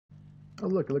Oh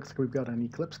look, it looks like we've got an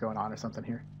eclipse going on or something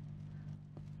here.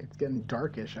 It's getting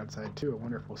darkish outside too. I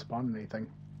wonder if we'll spawn anything.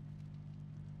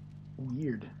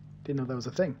 Weird. Didn't know that was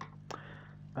a thing.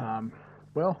 Um,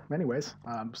 well, anyways,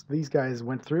 so these guys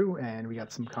went through and we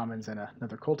got some commons and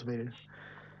another cultivated.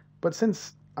 But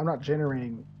since I'm not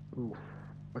generating... Ooh,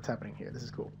 what's happening here? This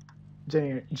is cool.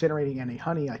 Generating any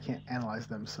honey, I can't analyze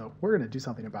them, so we're going to do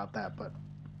something about that, but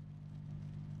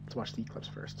let's watch the eclipse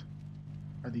first.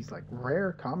 Are these like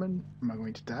rare, common? Am I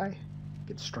going to die?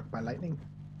 Get struck by lightning?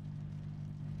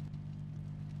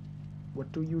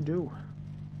 What do you do?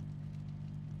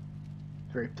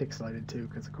 It's very pixelated too,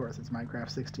 because of course it's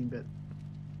Minecraft 16-bit.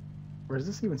 Or is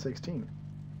this even 16?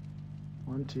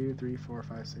 1, 2, 3, 4,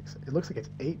 5, 6. It looks like it's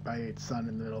 8 by 8 sun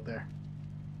in the middle there.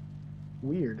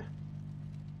 Weird.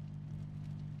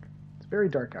 It's very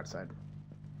dark outside.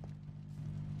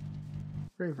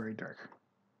 Very, very dark.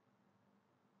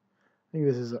 I think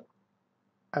this is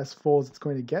as full as it's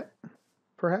going to get,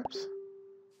 perhaps.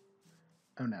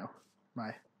 Oh no,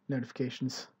 my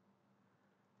notifications.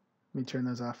 Let me turn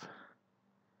those off.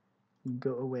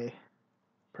 Go away.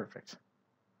 Perfect.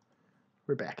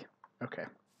 We're back. Okay.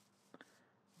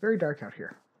 Very dark out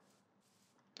here.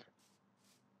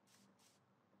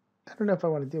 I don't know if I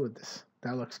want to deal with this.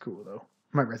 That looks cool though.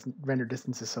 My render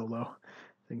distance is so low.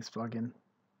 Things plug in.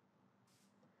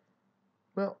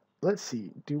 Well, let's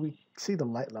see. Do we see the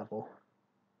light level?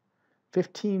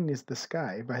 15 is the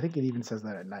sky, but I think it even says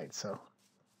that at night, so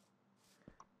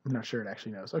I'm not sure it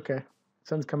actually knows. Okay,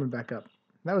 sun's coming back up.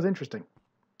 That was interesting.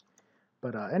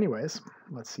 But anyways,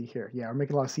 let's see here. Yeah, we're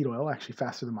making a lot of seed oil, actually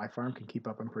faster than my farm can keep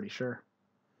up, I'm pretty sure.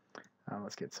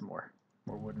 Let's get some more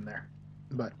wood in there.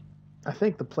 But I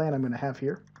think the plan I'm going to have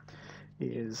here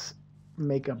is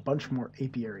make a bunch more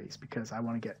apiaries because I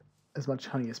want to get as much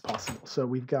honey as possible. So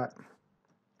we've got...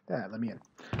 let me in.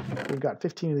 We've got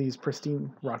 15 of these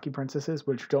pristine rocky princesses,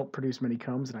 which don't produce many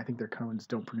combs, and I think their cones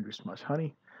don't produce much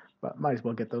honey, but might as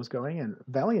well get those going. And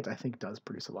Valiant, I think, does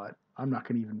produce a lot. I'm not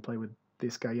going to even play with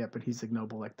this guy yet, but he's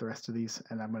ignoble like the rest of these,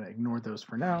 and I'm going to ignore those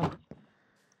for now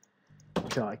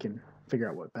until I can figure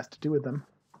out what best to do with them.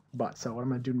 But so what I'm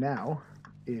going to do now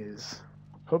is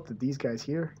hope that these guys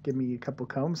here give me a couple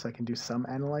combs so I can do some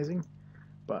analyzing.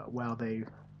 But while they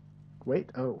wait,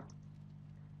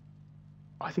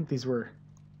 I think these were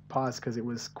paused because it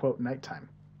was, quote, nighttime.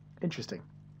 Interesting.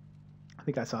 I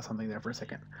think I saw something there for a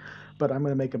second. But I'm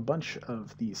going to make a bunch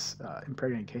of these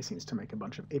impregnated casings to make a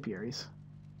bunch of apiaries,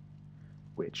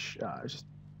 which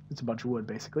it's a bunch of wood,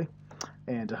 basically.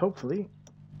 And hopefully,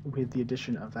 with the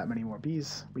addition of that many more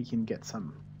bees, we can get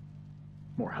some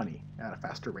more honey at a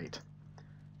faster rate.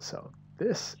 So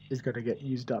this is going to get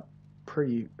used up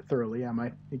pretty thoroughly. I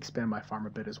might expand my farm a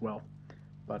bit as well.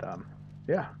 But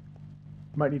yeah.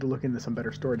 Might need to look into some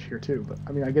better storage here too, but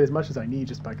I mean I get as much as I need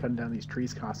just by cutting down these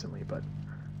trees constantly, but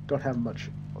don't have much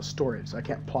storage, so I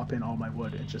can't plop in all my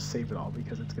wood and just save it all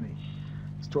because it's going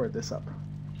to store this up.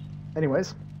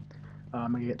 Anyways,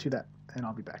 I'm going to get to that and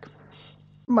I'll be back.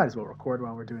 Might as well record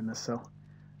while we're doing this, so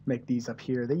make these up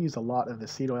here. They use a lot of the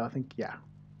seed oil, I think, yeah,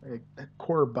 a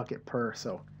quarter bucket per,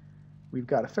 so we've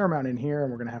got a fair amount in here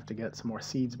and we're going to have to get some more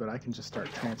seeds, but I can just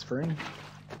start transferring.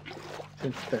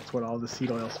 Since that's what all the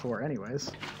seed oil's for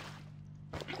anyways.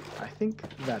 I think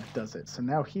that does it. So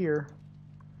now here,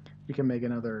 we can make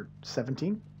another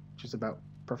 17, which is about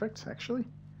perfect, actually.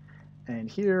 And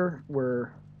here, we're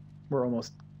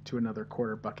almost to another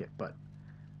quarter bucket, but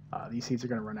these seeds are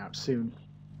going to run out soon.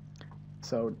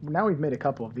 So now we've made a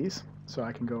couple of these, so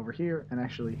I can go over here, and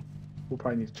actually, we'll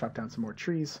probably need to chop down some more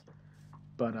trees.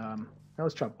 But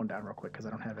let's chop one down real quick, because I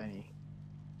don't have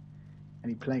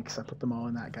any planks. I put them all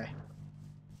in that guy.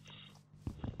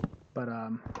 But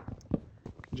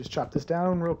just chop this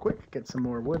down real quick, get some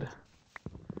more wood.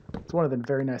 It's one of the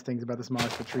very nice things about this mod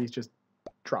is the trees just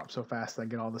drop so fast. I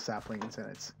get all the saplings, and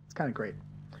it's kind of great.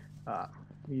 How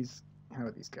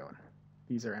are these going?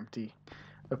 These are empty.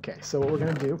 Okay, so what we're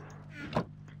going to do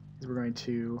is we're going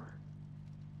to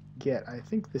get, I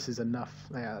think this is enough.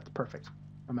 Yeah, that's perfect.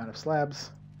 Amount of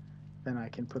slabs. Then I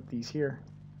can put these here.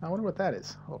 I wonder what that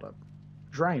is. Hold up.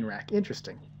 Drying rack.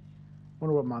 Interesting.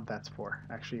 Wonder what mod that's for.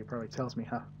 Actually, it probably tells me,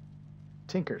 huh?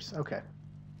 Tinkers. Okay.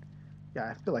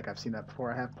 Yeah, I feel like I've seen that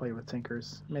before. I have played with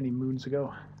Tinkers many moons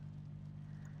ago.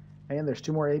 And there's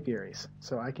 2 more apiaries.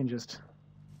 So I can just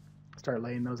start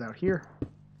laying those out here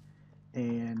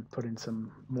and put in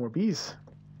some more bees.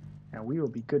 And we will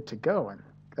be good to go. And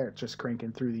they're just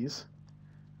cranking through these.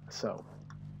 So,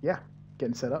 yeah,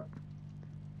 getting set up.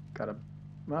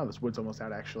 Well, this wood's almost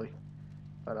out, actually.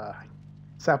 But,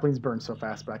 saplings burn so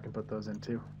fast, but I can put those in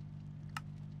too.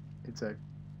 It's a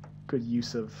good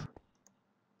use of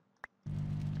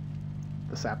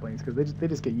the saplings because they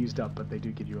just get used up, but they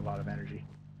do give you a lot of energy.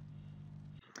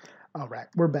 All right,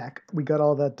 we're back. We got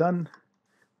all that done.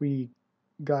 We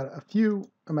got a few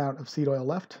amount of seed oil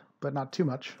left, but not too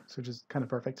much, so which is kind of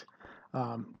perfect.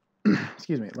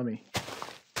 Excuse me, let me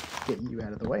get you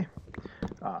out of the way.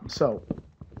 So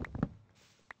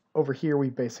over here we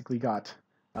basically got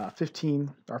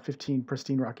 15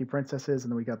 pristine rocky princesses,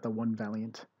 and then we got the one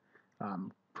valiant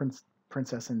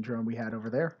princess and drone we had over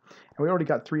there. And we already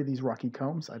got 3 of these rocky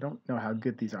combs. I don't know how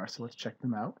good these are, so let's check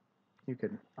them out. You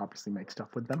can obviously make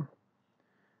stuff with them.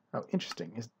 Oh,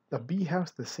 interesting. Is a bee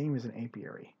house the same as an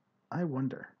apiary? I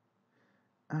wonder.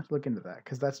 I have to look into that,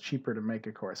 because that's cheaper to make,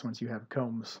 of course, once you have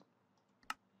combs.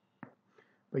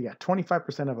 But yeah,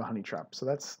 25% of a honey trap, so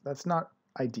that's not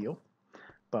ideal.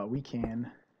 But we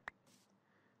can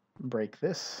break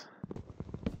this,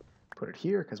 put it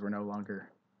here, because we're no longer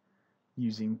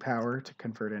using power to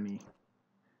convert any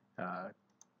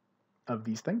of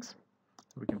these things.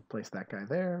 We can place that guy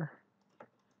there,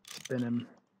 spin him,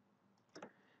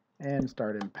 and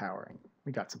start empowering.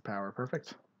 We got some power,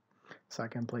 perfect. So I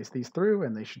can place these through,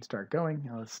 and they should start going.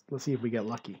 Now let's see if we get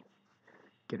lucky,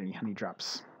 get any honey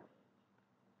drops.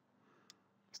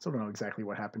 Still don't know exactly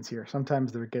what happens here.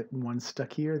 Sometimes there get one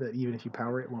stuck here that even if you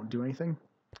power it, won't do anything.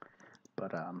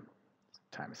 But what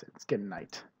time is it? It's getting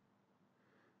night.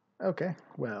 Okay,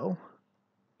 well,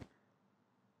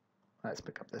 let's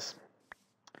pick up this.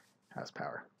 How's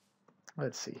power?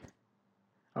 Let's see.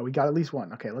 Oh, we got at least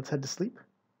one. Okay, let's head to sleep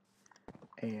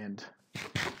and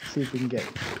see if we can get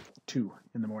 2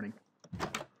 in the morning.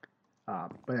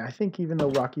 But I think even though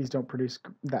Rockies don't produce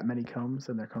that many combs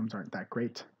and their combs aren't that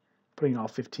great, putting all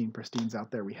 15 pristines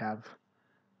out there we have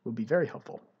will be very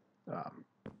helpful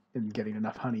in getting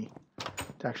enough honey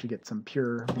to actually get some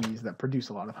pure bees that produce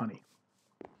a lot of honey.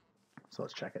 So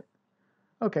let's check it.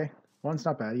 Okay, one's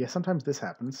not bad. Yeah, sometimes this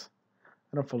happens.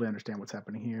 I don't fully understand what's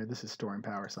happening here. This is storing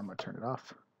power, so I'm going to turn it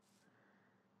off.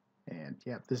 And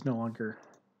yeah, this no longer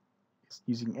is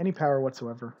using any power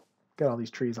whatsoever. Got all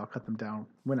these trees. I'll cut them down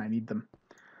when I need them.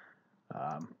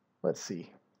 Let's see.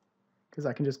 Because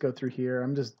I can just go through here.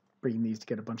 I'm just breeding these to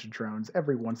get a bunch of drones.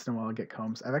 Every once in a while I get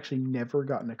combs. I've actually never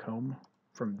gotten a comb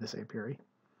from this apiary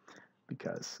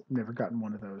because I've never gotten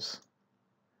one of those,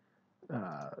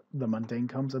 the mundane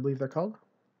combs, I believe they're called.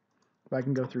 But I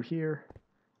can go through here,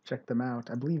 check them out.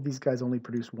 I believe these guys only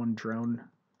produce 1 drone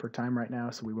per time right now,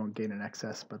 so we won't gain an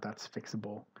excess, but that's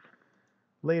fixable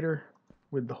later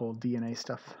with the whole DNA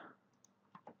stuff.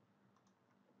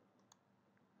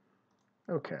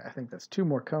 Okay, I think that's 2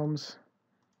 more combs.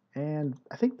 And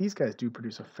I think these guys do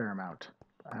produce a fair amount.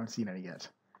 I haven't seen any yet.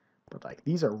 But like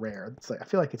these are rare. It's like I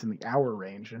feel like it's in the hour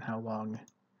range and how long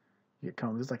you get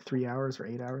combs. It's like 3 hours or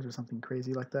 8 hours or something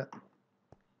crazy like that.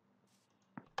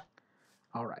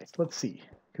 Alright, let's see.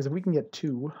 Because if we can get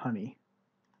 2 honey,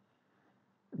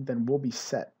 then we'll be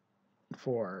set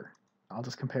for, I'll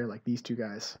just compare like these 2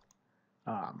 guys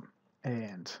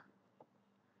and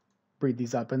breed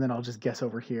these up, and then I'll just guess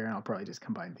over here and I'll probably just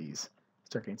combine these.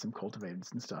 Start getting some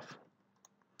cultivateds and stuff.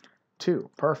 2,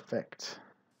 perfect.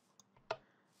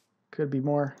 Could be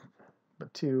more,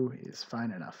 but 2 is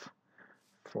fine enough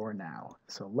for now.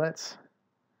 So let's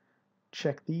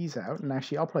check these out. And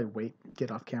actually, I'll probably wait,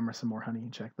 get off camera some more honey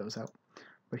and check those out.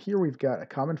 But here we've got a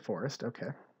common forest, okay.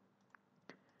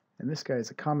 And this guy is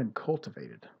a common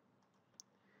cultivated.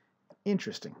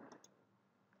 Interesting.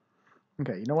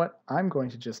 Okay, you know what? I'm going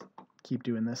to just keep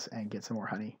doing this and get some more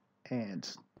honey and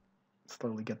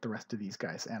slowly get the rest of these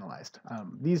guys analyzed.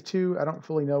 These 2, I don't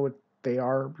fully know what they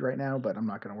are right now, but I'm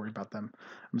not going to worry about them.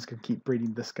 I'm just going to keep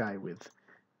breeding this guy with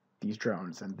these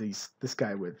drones and this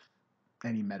guy with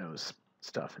any meadows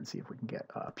stuff and see if we can get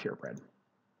purebred.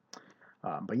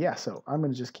 But yeah, so I'm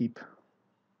going to just keep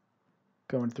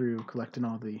going through collecting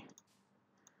all the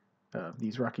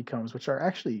these rocky combs, which are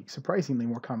actually surprisingly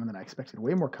more common than I expected.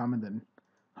 Way more common than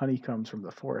honeycombs from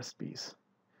the forest bees.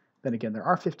 Then again, there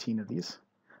are 15 of these.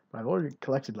 But I've already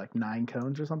collected like 9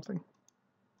 cones or something.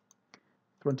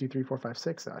 1, 2, 3, 4, 5,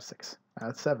 6. Ah, 6.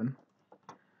 That's 7.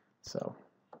 So,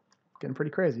 getting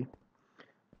pretty crazy.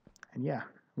 And yeah,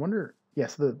 I wonder.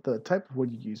 Yes, the type of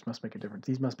wood you use must make a difference.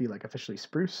 These must be like officially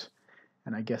spruce,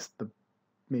 and I guess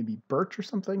maybe birch or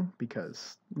something,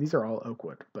 because these are all oak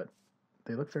wood, but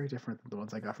they look very different than the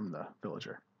ones I got from the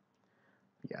villager.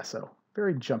 Yeah, so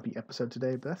very jumpy episode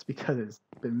today, but that's because it's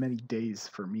been many days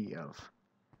for me of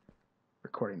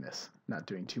recording this, not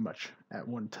doing too much at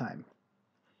one time.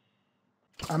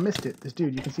 I missed it. This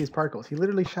dude, you can see his particles. He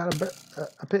literally shot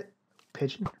a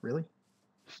pigeon. Really?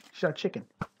 He shot a chicken.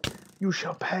 You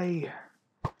shall pay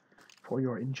for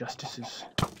your injustices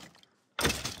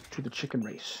to the chicken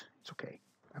race. It's okay.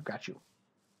 I've got you.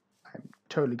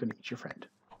 totally gonna eat your friend.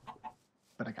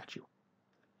 But I got you.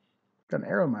 Got an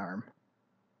arrow in my arm.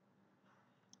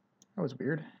 That was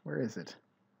weird. Where is it?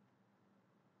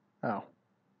 Oh.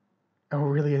 Oh, it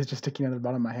really is just sticking out of the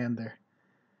bottom of my hand there.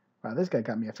 Wow, this guy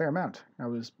got me a fair amount. I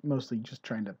was mostly just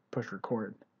trying to push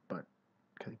record, but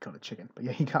because he killed a chicken. But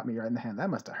yeah, he got me right in the hand. That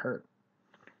must have hurt.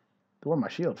 The one on my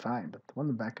shield, fine, but the one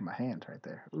in the back of my hand right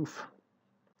there. Oof.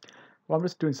 Well, I'm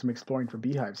just doing some exploring for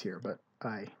beehives here, but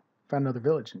I found another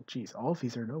village, and geez, all of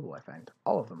these are noble, I find.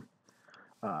 All of them.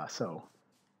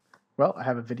 Well, I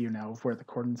have a video now of where the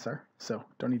coordinates are, so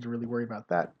don't need to really worry about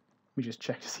that. Let me just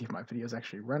check to see if my video is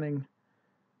actually running.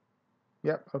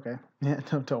 Yep, okay. Yeah,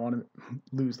 don't want to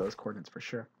lose those coordinates for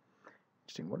sure.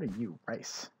 Interesting. What are you?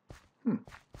 Rice. A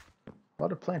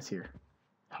lot of plants here.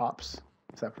 Hops.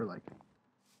 Is that for like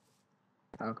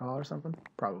alcohol or something?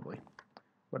 Probably.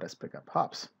 What does pick up?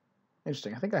 Hops.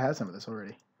 Interesting. I think I have some of this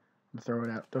already. I'm gonna throw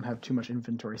it out. Don't have too much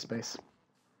inventory space.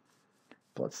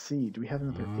 But let's see. Do we have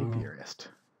another apiarist?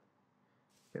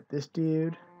 Get this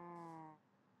dude.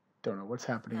 Don't know what's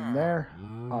happening in there.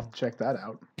 I'll have to check that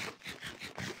out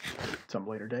some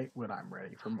later date when I'm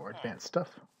ready for more advanced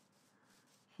stuff.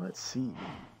 Let's see.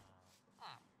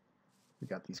 We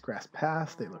got these grass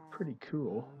paths. They look pretty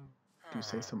cool. I do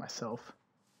say so myself.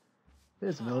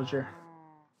 There's a villager.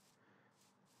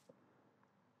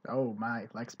 Oh my,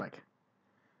 lag spike.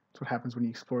 That's what happens when you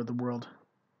explore the world.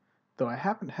 Though I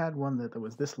haven't had one that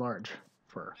was this large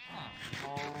for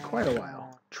quite a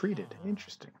while. Treated.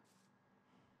 Interesting.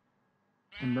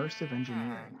 Immersive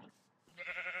engineering.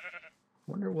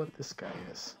 Wonder what this guy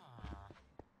is.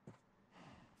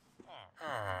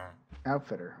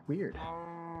 Outfitter. Weird.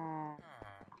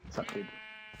 What's up, dude?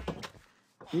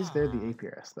 Is there the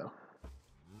Apiaries, though?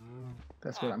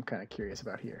 That's what I'm kind of curious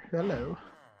about here. Hello.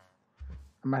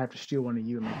 I might have to steal one of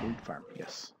you and make a wheat farm.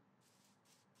 Yes.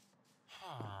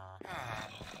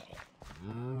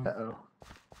 Uh-oh.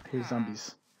 Here's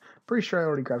zombies. Pretty sure I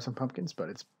already grabbed some pumpkins, but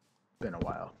it's been a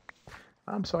while.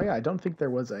 So yeah, I don't think there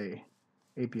was a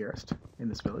apiarist in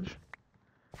this village,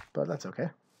 but that's okay.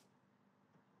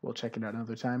 We'll check it out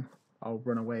another time. I'll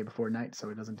run away before night so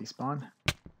it doesn't despawn.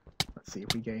 Let's see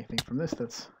if we get anything from this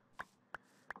that's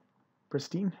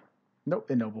pristine. Nope,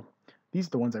 ennoble. These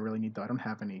are the ones I really need, though. I don't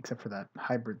have any except for that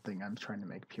hybrid thing I'm trying to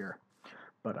make pure.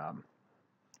 But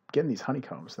getting these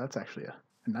honeycombs, that's actually a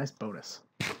nice bonus,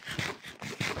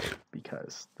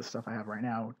 because the stuff I have right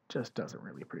now just doesn't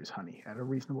really produce honey at a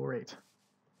reasonable rate.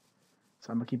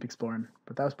 So I'm going to keep exploring,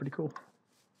 but that was pretty cool.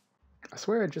 I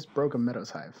swear I just broke a meadows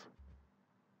hive,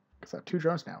 because I have 2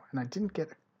 drones now, and I didn't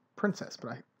get a princess,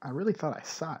 but I really thought I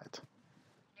saw it.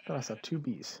 I thought I saw 2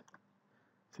 bees.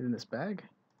 Is it in this bag?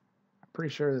 I'm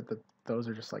pretty sure that those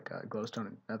are just like glowstone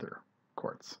and nether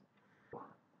quartz.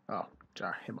 Oh,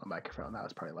 jar hit my microphone. That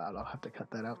was probably loud. I'll have to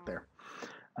cut that out there.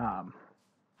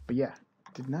 But yeah,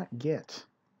 did not get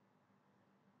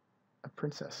a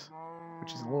princess,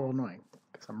 which is a little annoying,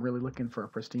 because I'm really looking for a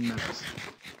pristine meadows.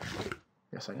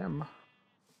 Yes, I am.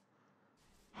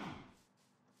 I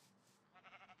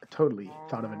totally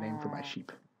thought of a name for my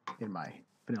sheep in my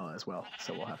vanilla as well,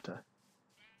 so we'll have to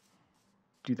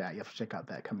do that. You have to check out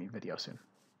that coming video soon.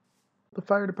 The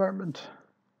fire department.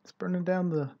 It's burning down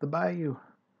the bayou.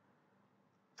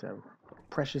 It's a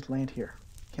precious land here.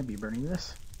 Can't be burning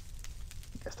this.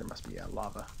 I guess there must be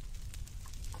lava.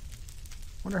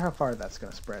 Wonder how far that's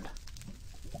gonna spread.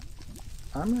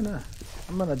 I'm gonna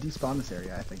despawn this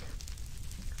area, I think.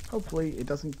 Hopefully it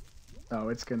doesn't. Oh,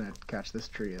 it's gonna catch this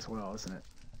tree as well, isn't it?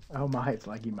 Oh my, it's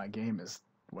lagging my game as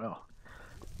well.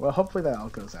 Well, hopefully that all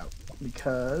goes out,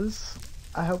 because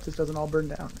I hope this doesn't all burn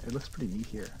down. It looks pretty neat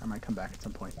here. I might come back at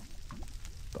some point.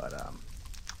 But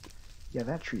yeah,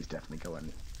 that tree's definitely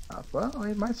going up. Well,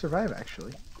 it might survive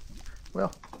actually.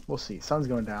 Well, we'll see. Sun's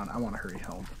going down. I want to hurry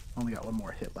home. Only got one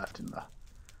more hit left in the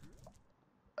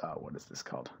what is this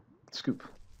called? Scoop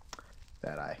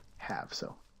that I have.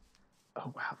 So,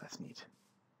 oh wow, that's neat.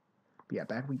 But yeah,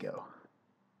 back we go.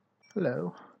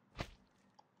 Hello. You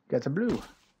guys are blue.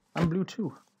 I'm blue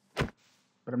too,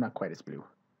 but I'm not quite as blue.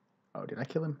 Oh, did I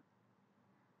kill him?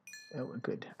 Oh,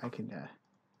 good. I can,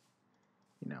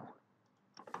 you know,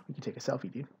 we can take a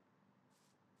selfie, dude.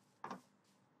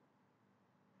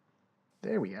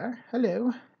 There we are.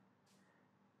 Hello.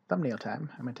 Thumbnail time.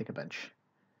 I'm gonna take a bunch.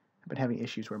 I've been having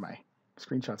issues where my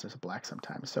screenshots are black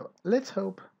sometimes, so let's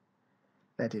hope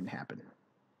that didn't happen.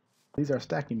 These are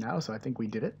stacking now, so I think we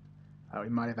did it. We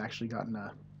might have actually gotten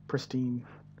a pristine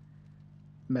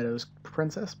meadows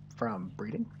princess from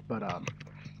breeding, but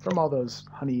from all those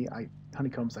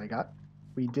honeycombs I got,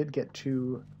 we did get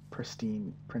 2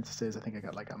 pristine princesses. I think I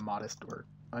got like a modest or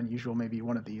unusual, maybe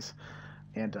one of these,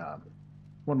 and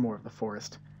one more of the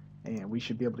forest, and we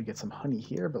should be able to get some honey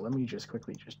here, but let me just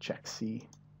quickly just check, see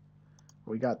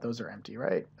what we got. Those are empty,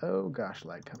 right? Oh gosh,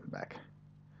 lag coming back.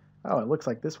 Oh, it looks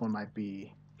like this one might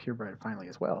be purebred finally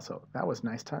as well, so that was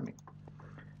nice timing.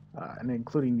 And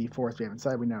including the forest we have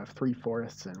inside, we now have 3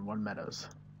 forests and 1 meadows.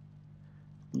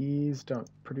 These don't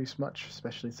produce much,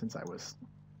 especially since I was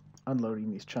unloading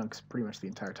these chunks pretty much the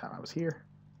entire time I was here.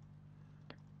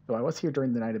 Though I was here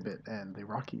during the night a bit, and the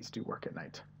Rockies do work at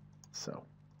night. So,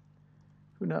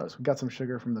 who knows? We got some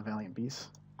sugar from the Valiant Beasts.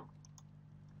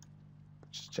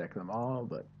 Just check them all,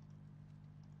 but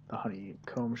the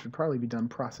honeycomb should probably be done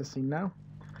processing now.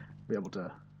 Be able to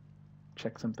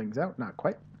check some things out. Not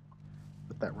quite.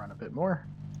 Let that run a bit more.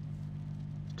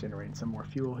 Generating some more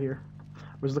fuel here.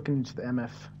 I was looking into the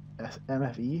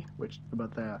MFE,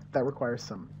 but that requires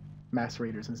some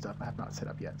macerators and stuff I have not set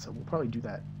up yet, so we'll probably do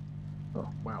that. Oh,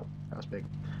 wow, that was big.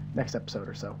 Next episode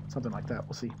or so, something like that,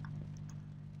 we'll see.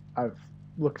 I've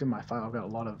looked in my file, I've got a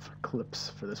lot of clips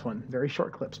for this one. Very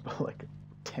short clips, but like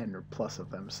 10 or plus of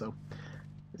them, so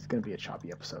it's going to be a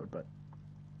choppy episode, but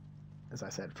as I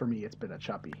said, for me it's been a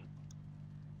choppy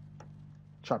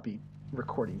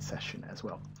recording session as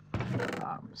well.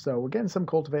 So we're getting some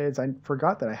cultivateds. I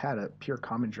forgot that I had a pure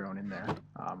common drone in there.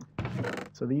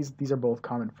 So these are both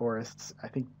common forests. I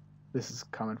think this is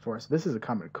common forest. This is a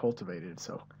common cultivated,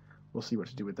 so we'll see what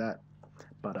to do with that.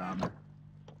 But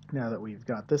now that we've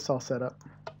got this all set up,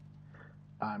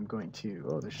 I'm going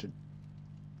to,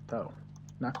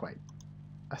 not quite.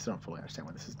 I still don't fully understand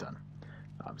when this is done.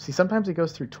 See, sometimes it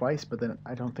goes through twice, but then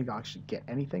I don't think I'll actually get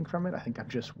anything from it. I think I'm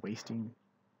just wasting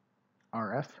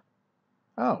RF.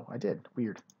 Oh, I did.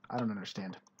 Weird. I don't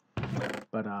understand.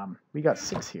 But we got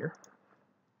 6 here.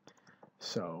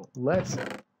 So let's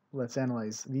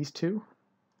analyze these 2.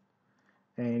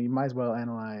 And you might as well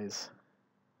analyze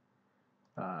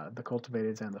the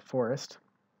cultivateds and the forest.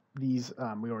 These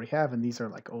we already have, and these are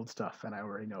like old stuff, and I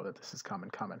already know that this is common.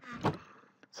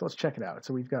 So let's check it out.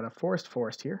 So we've got a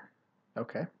forest here.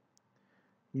 Okay.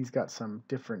 He's got some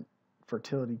different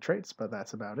fertility traits, but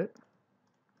that's about it.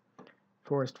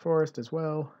 Forest as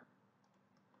well.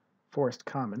 Forest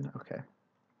common, okay.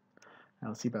 Now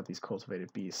let's see about these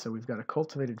cultivated bees. So we've got a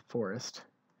cultivated forest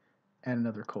and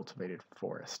another cultivated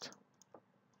forest.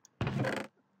 And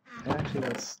actually,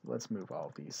 let's move all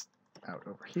of these out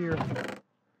over here.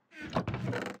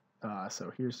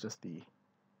 So here's just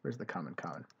where's the common?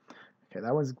 Okay,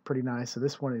 that one's pretty nice. So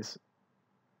this one is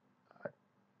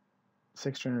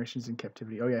 6 generations in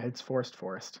captivity. Oh yeah, it's forest.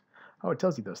 Oh, it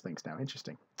tells you those things now.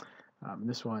 Interesting.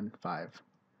 This one, 5.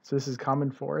 So this is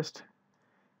common forest,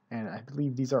 and I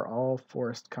believe these are all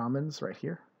forest commons right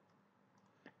here.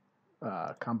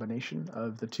 Combination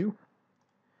of the 2.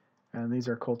 And these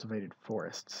are cultivated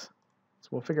forests. So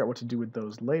we'll figure out what to do with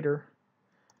those later.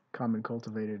 Common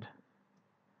cultivated.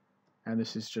 And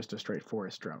this is just a straight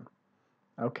forest drone.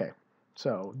 Okay,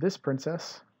 so this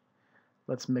princess,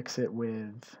 let's mix it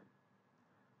with,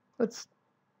 let's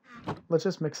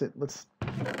just mix it,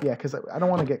 yeah, because I don't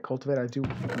want to get cultivated. I do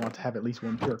want to have at least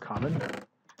 1 pure common.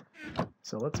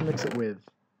 So let's mix it with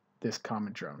this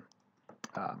common drone.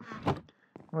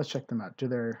 Let's check them out. Do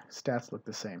their stats look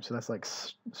the same? So that's like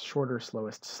shorter,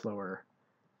 slowest, slower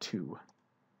 2.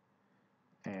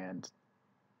 And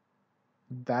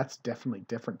that's definitely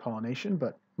different pollination,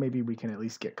 but maybe we can at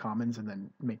least get commons and then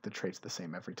make the traits the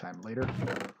same every time later.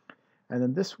 And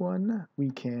then this one,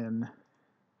 we can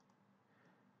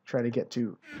try to get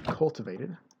to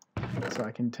cultivated. So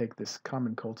I can take this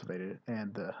common cultivated,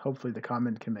 and hopefully the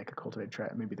common can make a cultivated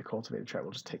trait. Maybe the cultivated trait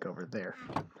will just take over there.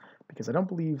 Because I don't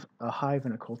believe a hive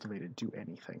and a cultivated do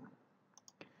anything.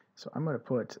 So I'm going to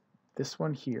put this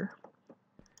one here,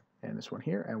 and this one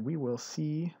here, and we will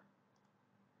see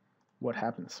what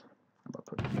happens. I'm going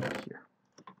to put it here.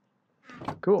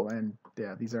 Cool, and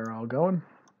yeah, these are all going.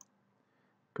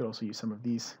 Could also use some of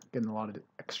these. Getting a lot of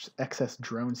excess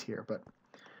drones here, but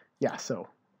yeah, so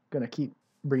going to keep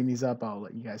bringing these up. I'll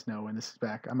let you guys know when this is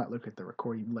back. I might look at the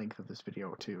recording length of this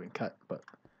video too and cut, but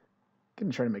I'm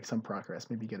going to try to make some progress.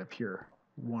 Maybe get a pure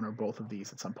 1 or both of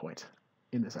these at some point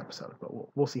in this episode, but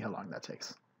we'll see how long that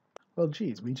takes. Well,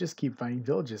 geez, we just keep finding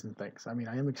villages and things. I mean,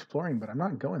 I am exploring, but I'm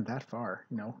not going that far,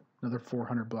 you know, another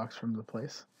 400 blocks from the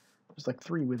place. There's like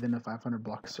 3 within a 500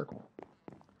 block circle.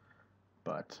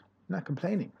 But I'm not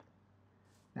complaining.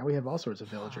 Now we have all sorts of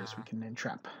villagers we can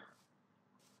entrap.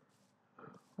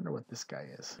 Wonder what this guy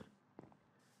is.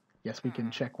 Yes, we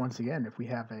can check once again if we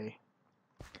have a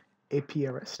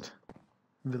Apiarist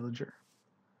villager.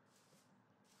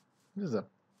 This is a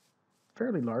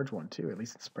fairly large one too, at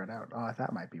least it's spread out. Oh,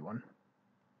 that might be one.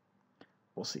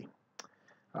 We'll see.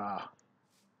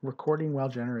 Recording while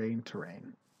generating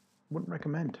terrain. Wouldn't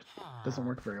recommend. Doesn't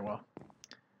work very well.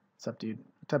 What's up, dude?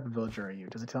 What type of villager are you?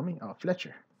 Does it tell me? Oh,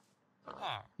 Fletcher.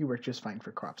 You work just fine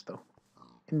for crops, though.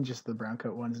 And just the brown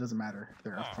coat ones, doesn't matter if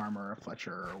they're a farmer or a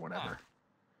Fletcher or whatever.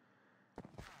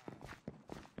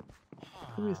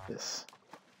 Who is this?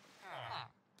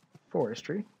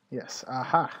 Forestry. Yes.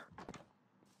 Aha.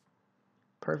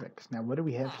 Perfect. Now, what do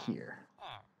we have here?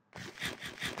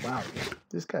 Wow,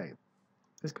 this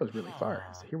goes really far.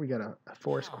 So here we got a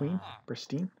forest queen,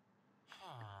 pristine.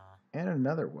 And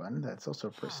another one that's also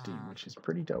pristine, which is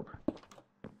pretty dope.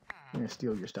 I'm going to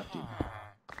steal your stuff, dude.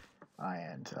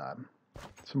 And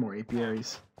some more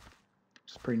apiaries,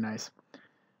 which is pretty nice.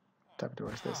 What type of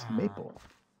door is this? Maple.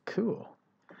 Cool.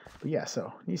 But yeah,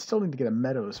 so you still need to get a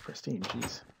meadows pristine.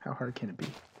 Jeez, how hard can it be?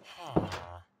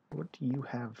 What do you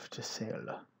have to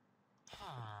sell?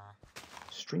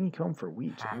 Stringy comb for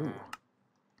wheat. Ooh.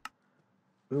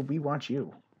 Ooh, we want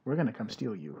you. We're going to come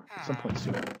steal you at some point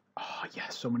soon. Oh, yeah,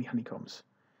 so many honeycombs.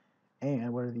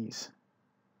 And what are these?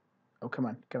 Oh, come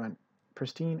on, come on.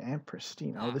 Pristine and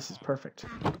pristine. Oh, this is perfect.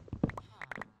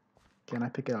 Can I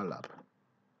pick it all up?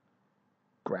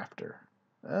 Grafter.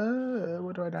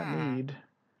 What do I not need?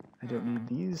 I don't need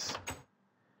these.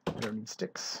 I don't need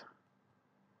sticks.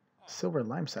 Silver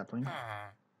lime sapling.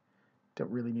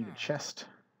 Don't really need a chest.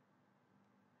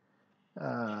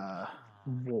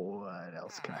 What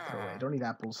else can I throw away? I don't need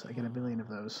apples. I get a million of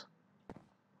those.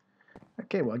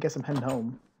 Okay, well, I guess I'm heading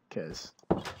home because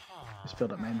I just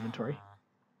filled up my inventory.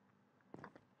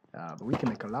 But we can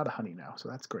make a lot of honey now, so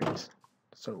that's great.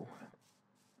 So,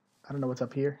 I don't know what's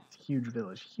up here. It's a huge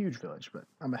village, but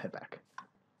I'm gonna head back.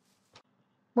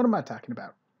 What am I talking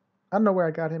about? I don't know where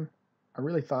I got him. I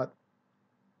really thought...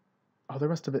 Oh, there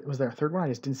must have been... Was there a third one? I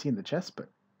just didn't see in the chest, but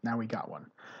now we got one.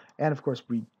 And, of course,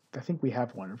 I think we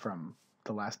have one from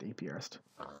the last Apiarist.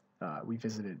 We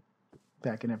visited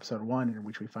back in episode 1, in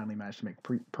which we finally managed to make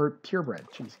purebred.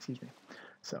 Jeez, excuse me.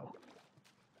 So,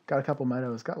 got a couple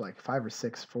meadows. Got like 5 or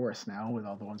 6 forests now with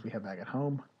all the ones we have back at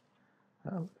home.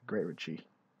 Oh, great Richie.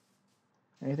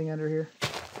 Anything under here?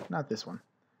 Not this one.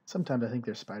 Sometimes I think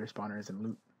there's spider spawners and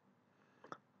loot.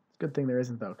 It's a good thing there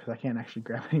isn't, though, because I can't actually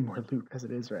grab any more loot as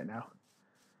it is right now.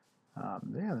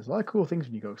 Yeah, there's a lot of cool things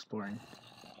when you go exploring.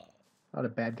 A lot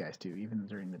of bad guys, too, even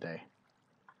during the day.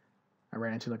 I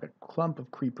ran into, like, a clump of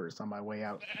creepers on my way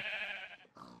out.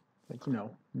 Like, you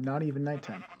know, not even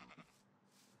nighttime.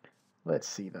 Let's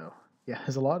see, though. Yeah,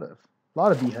 there's a lot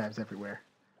of beehives everywhere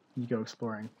when you go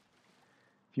exploring.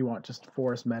 If you want just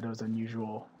forest meadows,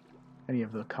 unusual, any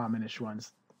of the commonish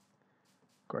ones.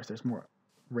 Of course, there's more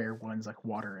rare ones like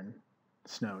water and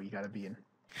snow. You gotta be in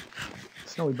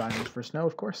snowy biomes for snow,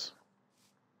 of course.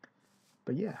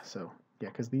 But yeah, so yeah,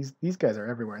 because these guys are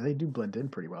everywhere. They do blend in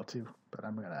pretty well too. But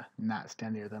I'm gonna not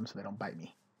stand near them so they don't bite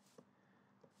me.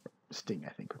 Sting, I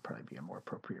think, would probably be a more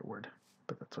appropriate word.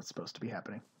 But that's what's supposed to be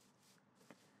happening.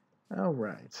 All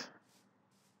right,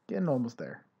 getting almost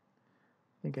there.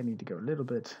 I think I need to go a little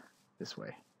bit this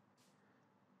way.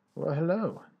 Well,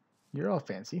 hello. You're all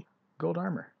fancy. Gold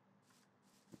armor.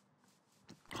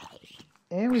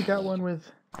 And we got one with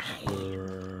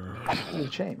a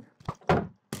chain.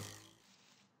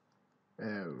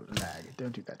 Oh, lag.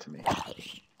 Don't do that to me.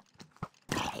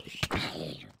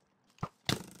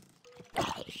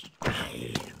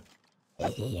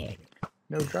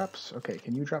 No drops? Okay,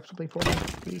 can you drop something for me?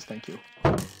 Please, thank you.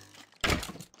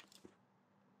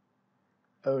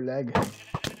 Oh, lag.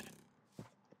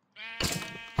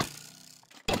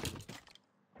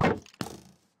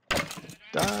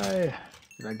 Die!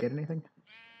 Did I get anything?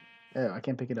 Oh, I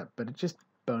can't pick it up, but it's just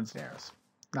bones and arrows.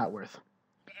 Not worth.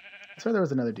 I swear there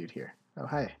was another dude here. Oh,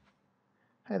 hi.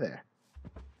 Hi there.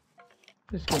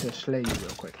 I'm just going to slay you real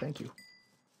quick, thank you.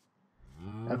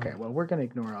 Okay, well, we're going to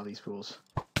ignore all these fools.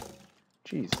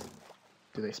 Jeez.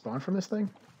 Do they spawn from this thing?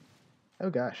 Oh,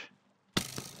 gosh.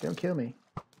 Don't kill me.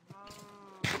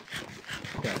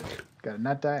 Gotta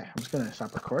not die. I'm just going to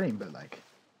stop recording, but, like,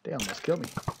 they almost killed me.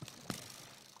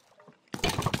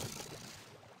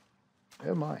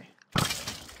 Oh, my.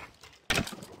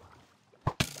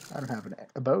 I don't have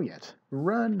a bow yet.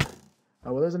 Run!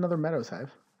 Oh, well, there's another Meadows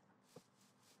hive.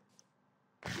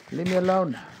 Leave me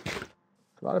alone.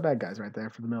 A lot of bad guys right there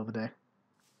for the middle of the day.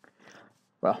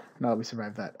 Well, now that we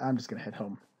survived that, I'm just going to head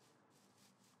home.